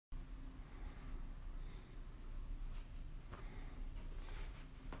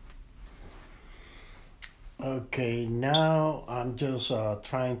Okay, now I'm just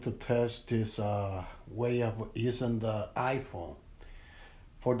trying to test this way of using the iPhone.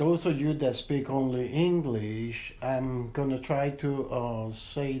 For those of you that speak only English, I'm gonna try to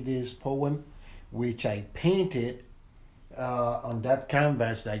say this poem, which I painted on that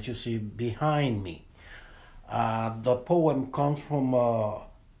canvas that you see behind me. The poem comes from a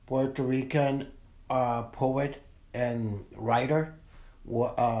Puerto Rican poet and writer.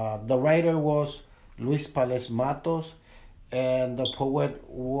 The writer was Luis Pales Matos, and the poet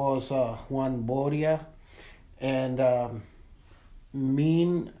was Juan Boria. And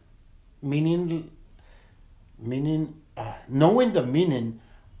mean, meaning, knowing the meaning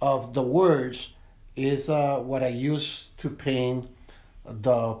of the words is what I use to paint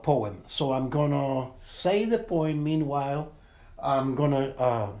the poem. So I'm gonna say the poem. Meanwhile, I'm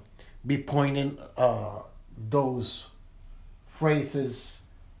gonna be pointing those phrases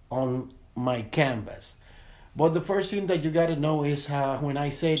on my canvas. But the first thing that you gotta know is when I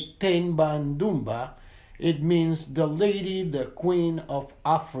say Ten Bandumba, it means the lady, the queen of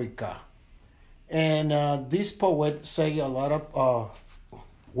Africa. And this poet say a lot of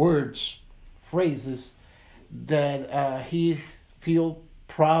words, phrases that he feel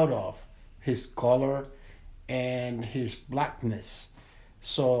proud of, his color and his blackness.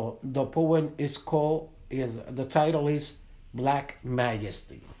 So the poem is called, is the title is Black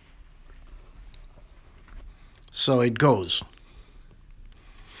Majesty. So it goes.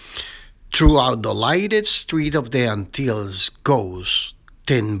 Throughout the lighted street of the Antilles goes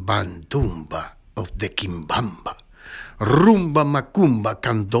Tenbandumba of the Kimbamba. Rumba macumba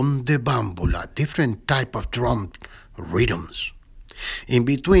candon de bambula, different type of drum rhythms. In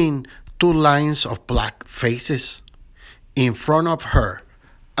between two lines of black faces, in front of her,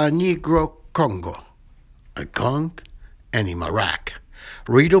 a Negro Congo, a gong and a marac,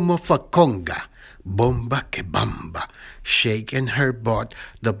 rhythm of a conga, bomba que bamba, shaking her butt,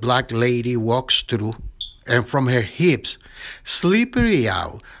 the black lady walks through, and from her hips, slippery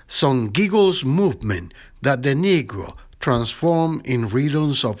out, some giggles movement that the Negro transform in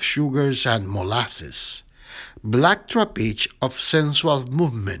rhythms of sugars and molasses. Black trapeze of sensual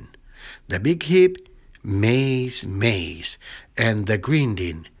movement, the big hip, maze, maze, and the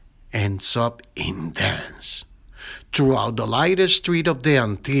grinding ends up in dance. Throughout the lightest street of the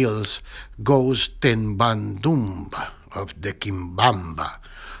Antilles goes Tenbandumba of the Kimbamba,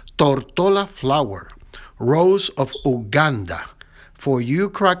 Tortola flower, rose of Uganda, for you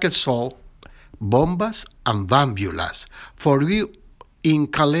cracked salt, bombas and bambulas, for you in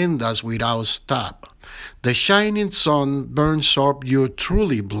calendas without stop. The shining sun burns up your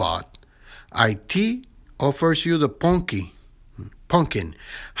truly blood. IT offers you the pumpkin.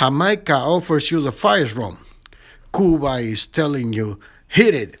 Jamaica offers you the fire rum. Cuba is telling you,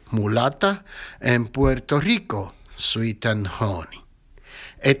 hit it, mulata, and Puerto Rico, sweet and honey.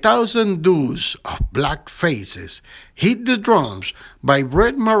 1,000 dudes of black faces hit the drums by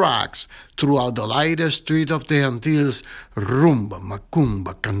red maracas throughout the lightest street of the Antilles. Rumba,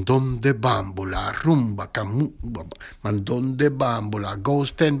 macumba, candon de bambula, rumba, candon de bambula,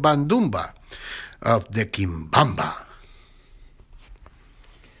 goes Tenbandumba of the Kimbamba.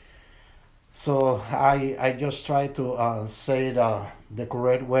 So I just try to say it the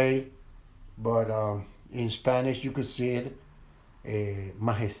correct way, but in Spanish you could see it,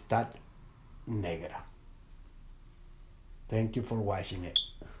 Majestad, Negra. Thank you for watching it.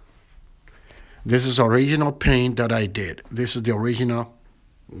 This is original paint that I did. This is the original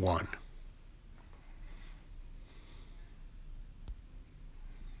one.